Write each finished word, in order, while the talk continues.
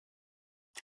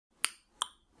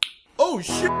Oh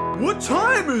shit! What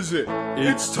time is it?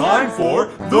 It's time for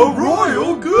the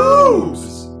Royal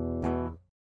Goobs!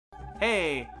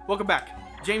 Hey, welcome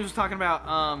back. James was talking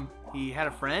about, he had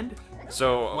a friend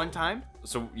one time.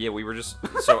 So, yeah, we were just...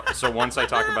 So once I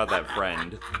talk about that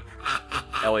friend,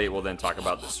 Elliot will then talk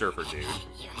about the surfer dude.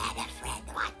 You had a friend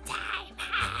one time.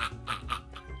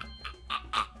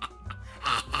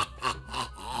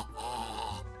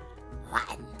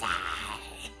 One time.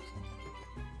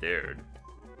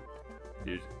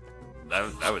 Dude,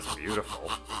 that was beautiful.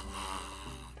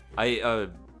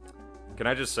 Can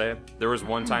I just say, there was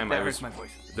one time There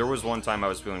was one time I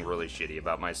was feeling really shitty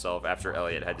about myself after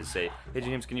Elliot had to say, "Hey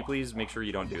James, can you please make sure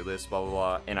you don't do this, blah blah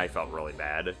blah," and I felt really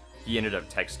bad. He ended up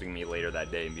texting me later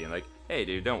that day and being like, "Hey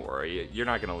dude, don't worry, you're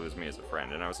not gonna lose me as a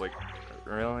friend," and I was like,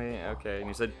 "Really? Okay," and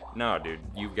he said, "No dude,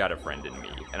 you've got a friend in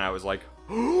me," and I was like,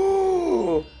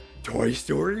 "Oh, Toy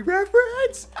Story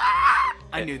reference?"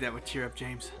 I knew that would cheer up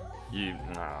James.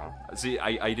 See,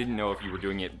 I didn't know if you were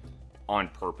doing it on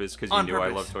purpose because you knew I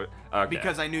love Toy. Okay.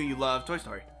 Because I knew you loved Toy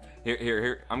Story.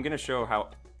 Here. I'm gonna show how.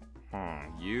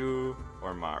 You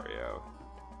or Mario?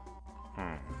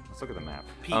 Let's look at the map.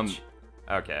 Peach.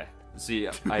 Okay. See,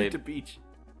 I. To Peach.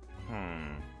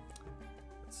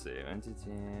 Let's see.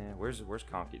 Where's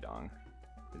Conky Dong?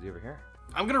 Is he over here?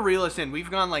 I'm gonna reel us in. We've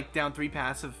gone like down 3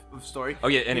 paths of story. Oh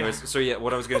yeah. Anyways, so yeah,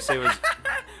 what I was gonna say was.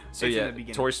 So It's yeah,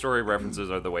 Toy Story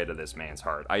references are the way to this man's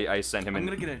heart. I sent him. I'm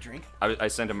gonna get a drink. I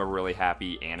sent him a really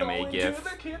happy anime gif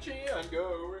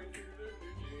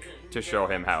to show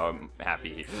him how I'm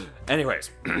happy.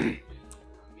 Anyways,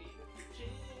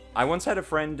 I once had a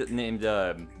friend named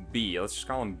B. Let's just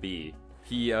call him B.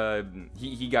 He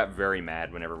got very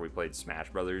mad whenever we played Smash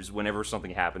Brothers. Whenever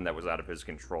something happened that was out of his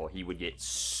control, he would get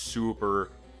super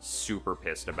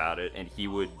pissed about it, and he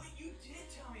would.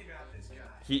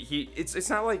 It's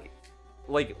not like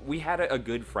we had a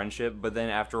good friendship, but then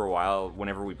after a while,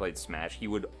 whenever we played Smash, he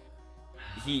was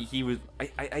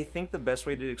I think the best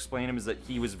way to explain him is that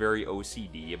he was very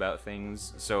OCD about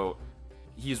things. So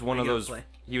he's one of those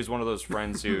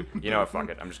friends who, you know, fuck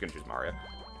it, I'm just gonna choose Mario.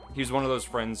 He was one of those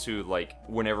friends who, like,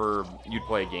 whenever you'd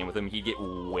play a game with him, he'd get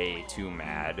way too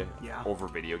mad over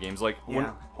video games. Like,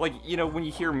 when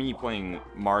you hear me playing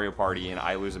Mario Party and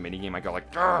I lose a minigame, I go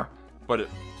like, "Grr!" But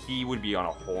he would be on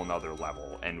a whole nother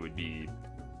level and would be...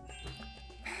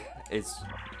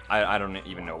 I don't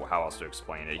even know how else to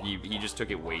explain it. He just took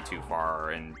it way too far,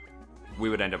 and we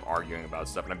would end up arguing about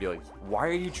stuff, and I'd be like, why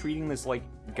are you treating this like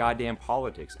goddamn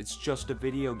politics? It's just a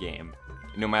video game.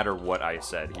 No matter what I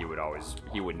said, he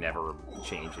would never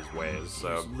change his ways,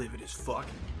 so... He's livid as fuck.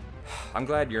 I'm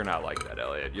glad you're not like that,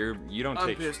 Elliot. You don't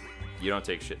pissed. You don't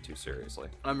take shit too seriously.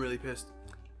 I'm really pissed.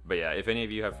 But yeah, if any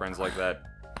of you have friends like that,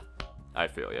 I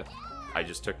feel you. I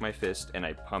just took my fist and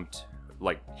I pumped,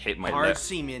 like, hit my hard left.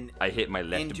 semen I hit my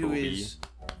left into boobie his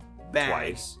bag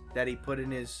twice. That he put in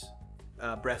his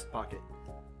breast pocket.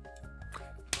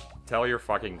 Tell your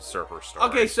fucking surfer story.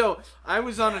 Okay, so I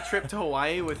was on a trip to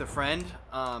Hawaii with a friend,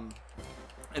 and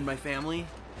my family.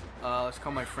 Let's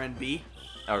call my friend B.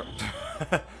 Oh.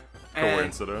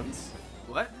 Coincidence?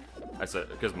 What? I said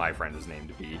because my friend is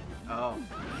named B. Oh,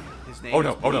 his name. Oh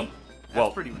no! Is B? Oh no!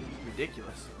 That's pretty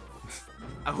ridiculous.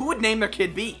 Who would name their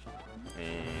kid B?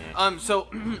 So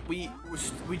we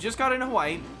just got into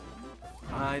Hawaii.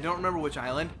 I don't remember which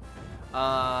island.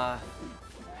 I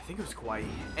think it was Kauai.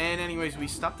 And anyways, we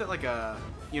stopped at like a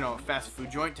fast food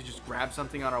joint to just grab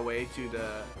something on our way to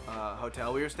the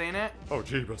hotel we were staying at. Oh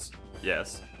jeebus!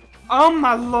 Yes. Oh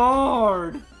my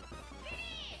lord!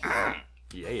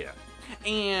 Yeah.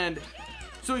 And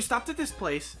so we stopped at this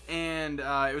place, and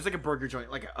it was like a burger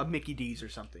joint, like a Mickey D's or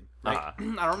something. Right? I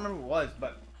don't remember what it was,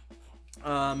 but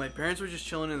my parents were just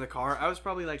chilling in the car. I was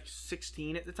probably like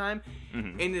 16 at the time,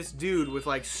 and this dude with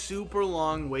like super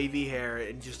long wavy hair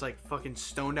and just like fucking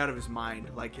stoned out of his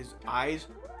mind. Like his eyes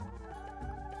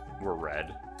were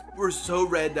red. Were so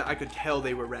red that I could tell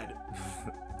they were red.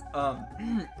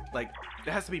 Like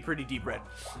it has to be pretty deep red.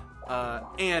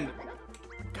 And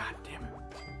god damn it.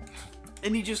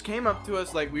 And he just came up to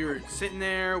us like we were sitting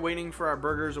there waiting for our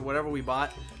burgers or whatever we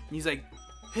bought. And he's like,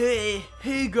 hey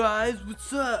guys,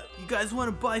 what's up? You guys want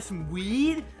to buy some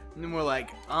weed? And then we're like,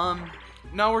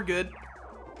 no, we're good.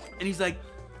 And he's like,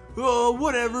 oh,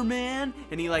 whatever, man.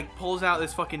 And he like pulls out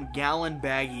this fucking gallon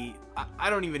baggie. I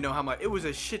don't even know how much. It was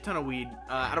a shit ton of weed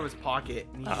out of his pocket.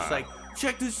 And he's just like,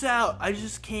 check this out. I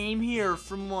just came here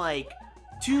from like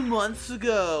 2 months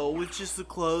ago with just the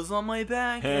clothes on my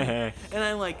back. And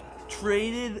I like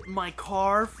traded my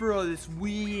car for this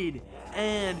weed.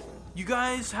 And you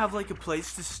guys have like a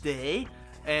place to stay?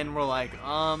 And we're like,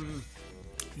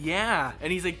 yeah.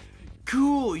 And he's like,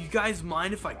 cool, you guys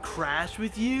mind if I crash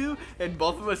with you? And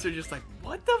both of us are just like,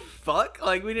 what the fuck?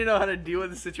 Like, we didn't know how to deal with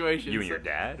the situation. You and your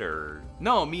dad, or?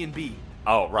 No, me and B.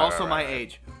 Oh, right. Also right, my right.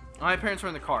 age. My parents were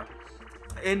in the car.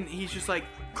 And he's just like,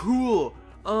 cool,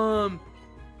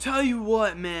 tell you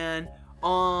what, man,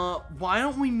 why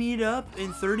don't we meet up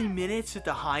in 30 minutes at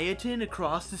the Hyatt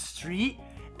across the street,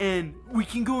 and we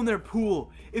can go in their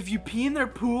pool. If you pee in their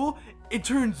pool, it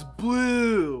turns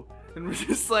blue. And we're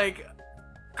just like,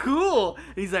 cool.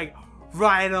 And he's like,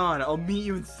 right on, I'll meet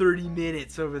you in 30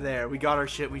 minutes over there. We got our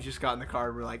shit, we just got in the car,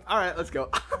 and we're like, all right, let's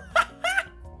go.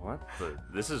 What the?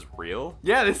 This is real?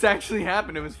 Yeah, this actually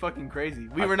happened. It was fucking crazy.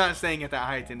 We were not staying at that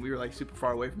height, and we were like super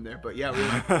far away from there. But yeah, we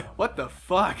were like, what the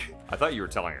fuck? I thought you were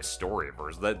telling a story of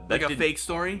hers. That Like a didn't- fake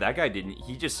story? That guy didn't.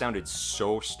 He just sounded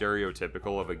so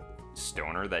stereotypical of a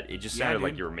stoner that it just sounded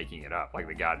like dude. you were making it up. Like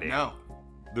the goddamn. No.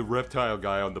 The reptile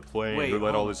guy on the plane Wait, who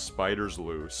let all hold his spiders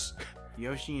loose.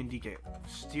 Yoshi and DK.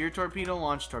 Steer torpedo,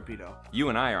 launch torpedo. You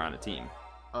and I are on a team.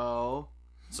 Oh.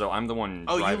 So I'm the one.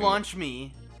 Oh, driving you launch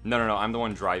me. No. I'm the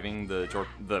one driving the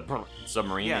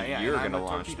submarine, Yeah, and yeah, you're and I'm gonna the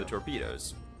launch torpedo. the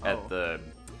torpedoes Oh. at the.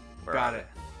 where Got are it.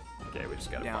 they? Okay, we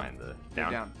just gotta Down. find the They're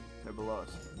down. down. They're below us.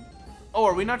 Oh,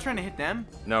 are we not trying to hit them?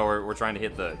 No, we're trying to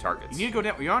hit the targets. You need to go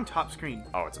down. You're on top screen.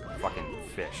 Oh, it's a fucking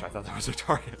fish. I thought that was a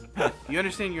target. You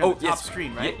understand you're on the top yes.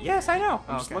 screen, right? Yes, I know.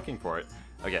 I'm Oh, just okay. looking for it.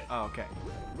 Okay. Oh, okay.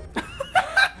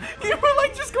 You were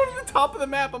like, just go to the top of the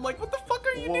map. I'm like, what the fuck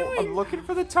are you doing? I'm looking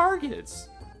for the targets.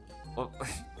 Well,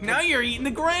 Now you're eating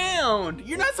the ground.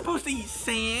 You're not supposed to eat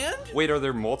sand. wait, are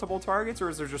there multiple targets or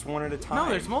is there just one at a time? No,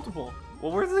 there's multiple.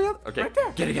 Well, where's the other? Okay. Right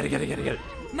there. Get it.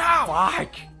 No!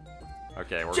 Fuck.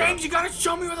 Okay, we're James, you gotta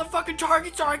show me where the fucking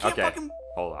targets are. I can't Okay. fucking.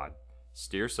 Hold on.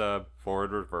 Steer sub,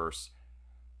 forward, reverse.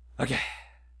 Okay.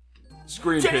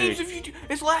 Screen James, pig. if you do,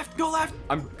 it's left. Go left.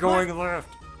 I'm going left.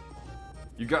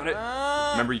 You got it.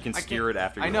 Remember, you can I steer can't- it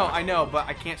after you I know, but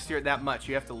I can't steer it that much.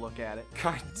 You have to look at it.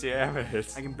 God damn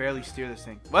it. I can barely steer this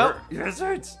thing. Well, Yes,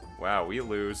 it. Wow, we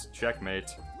lose. Checkmate.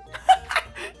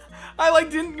 I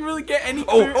like didn't really get any.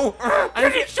 Clear... I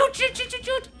didn't get...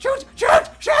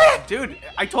 Shoot! Dude,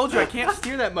 I told you I can't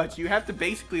steer that much. You have to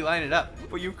basically line it up.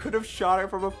 But you could have shot it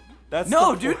from a. That's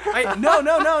No, the dude. point.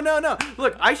 No.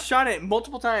 Look, I shot it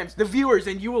multiple times. The viewers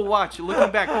and you will watch.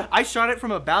 Looking back, I shot it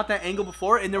from about that angle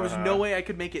before, and there was no way I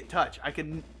could make it touch.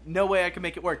 No way I could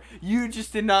make it work. You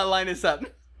just did not line us up.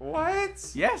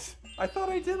 What? Yes. I thought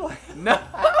I did like. No,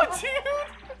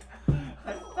 dude.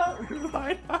 I thought we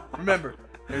lined up. Remember,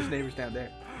 there's neighbors down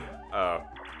there.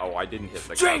 Oh, I didn't hit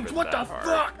the James, carpet what the that hard.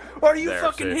 fuck? Are you There,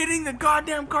 fucking see? hitting the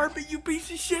goddamn carpet, you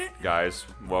piece of shit? Guys,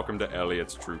 welcome to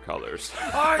Elliot's true colors. Oh,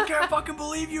 I can't fucking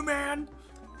believe you, man.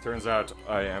 Turns out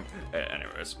I am.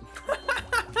 Anyways.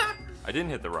 I didn't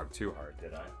hit the rug too hard,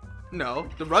 did I? No,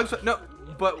 the rugs. No,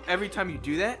 but every time you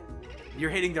do that,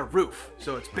 you're hitting the roof.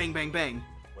 So it's bang, bang, bang.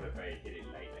 What if I hit it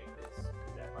light like this? Is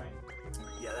that fine?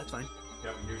 Yeah, that's fine.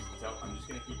 I'm just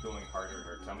gonna keep going harder and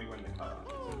harder. Tell me when the cutoff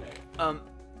is, okay?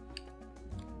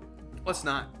 Let's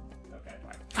not. Okay,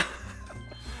 fine.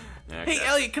 Hey,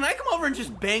 Elliot, can I come over and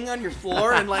just bang on your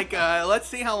floor and like, let's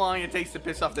see how long it takes to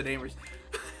piss off the neighbors?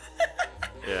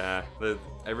 Yeah,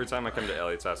 every time I come to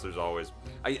Elliot's house, there's always.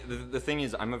 The thing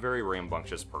is, I'm a very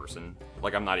rambunctious person.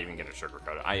 Like, I'm not even gonna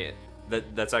sugarcoat it.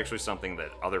 That's actually something that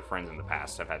other friends in the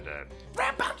past have had to.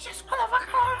 Rambunctious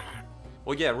motherfucker!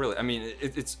 Well, yeah, really. I mean,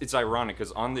 it's ironic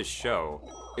because on this show,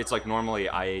 it's like normally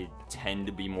I tend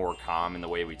to be more calm in the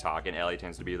way we talk, and Elliot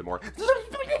tends to be the more.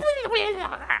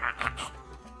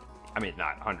 I mean,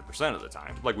 not 100% of the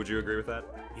time. Like, would you agree with that?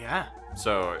 Yeah.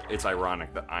 So it's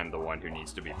ironic that I'm the one who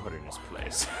needs to be put in his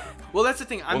place. Well, that's the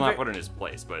thing. I'm Well, not ve- put in his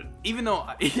place, but even though,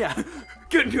 yeah,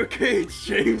 get into a cage,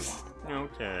 James.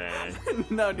 okay.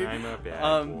 No, dude. I'm a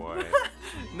bad boy.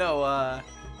 No,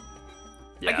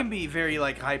 Yeah. I can be very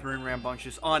like hyper and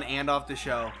rambunctious on and off the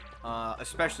show.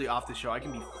 Especially off the show. I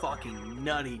can be fucking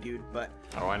nutty, dude. But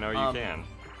Oh, I know you can.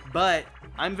 But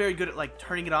I'm very good at like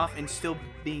turning it off and still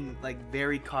being like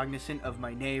very cognizant of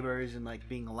my neighbors and like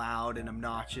being loud and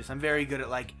obnoxious. I'm very good at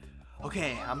like,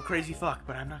 okay, I'm a crazy fuck,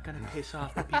 but I'm not gonna piss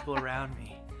off the people around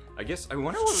me. I guess I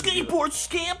wonder what. would be the- Skateboard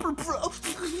scamper, bro.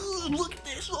 Look at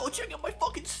this. Oh, check out my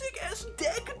fucking sick ass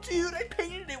deck, dude. I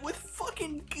painted it with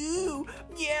fucking goo.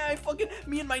 Yeah,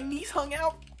 me and my niece hung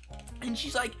out, and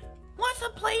she's like, "What's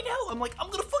the Play-Doh?" I'm like, "I'm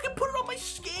gonna fucking put it on my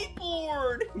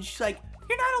skateboard." And she's like,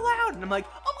 "You're not allowed." And I'm like,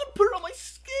 "I'm gonna put it on my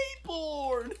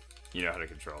skateboard." You know how to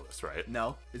control this, right?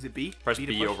 No, is it B? Press to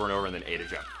B push? over and over, and then A to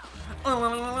jump.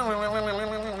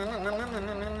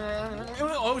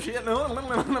 Oh shit!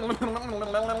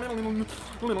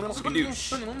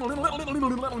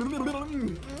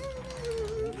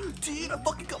 Dude, I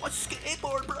fucking got my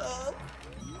skateboard, bro.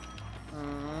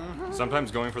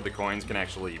 Sometimes going for the coins can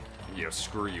actually,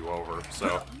 screw you over.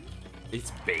 So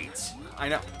it's bait. I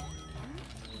know.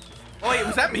 Oh wait,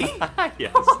 was that me?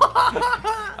 Yes.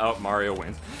 Oh, Mario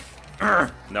wins.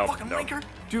 No, Fucking no. wanker.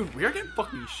 Dude, we are getting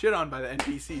fucking shit on by the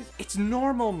NPCs. It's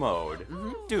normal mode.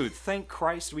 Dude, thank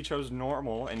Christ we chose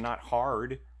normal and not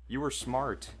hard. You were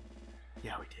smart.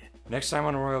 Yeah, we did. Next time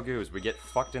on Royal Goobs, we get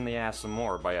fucked in the ass some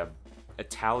more by a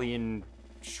Italian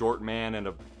short man and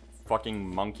a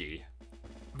fucking monkey.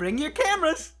 Bring your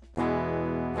cameras.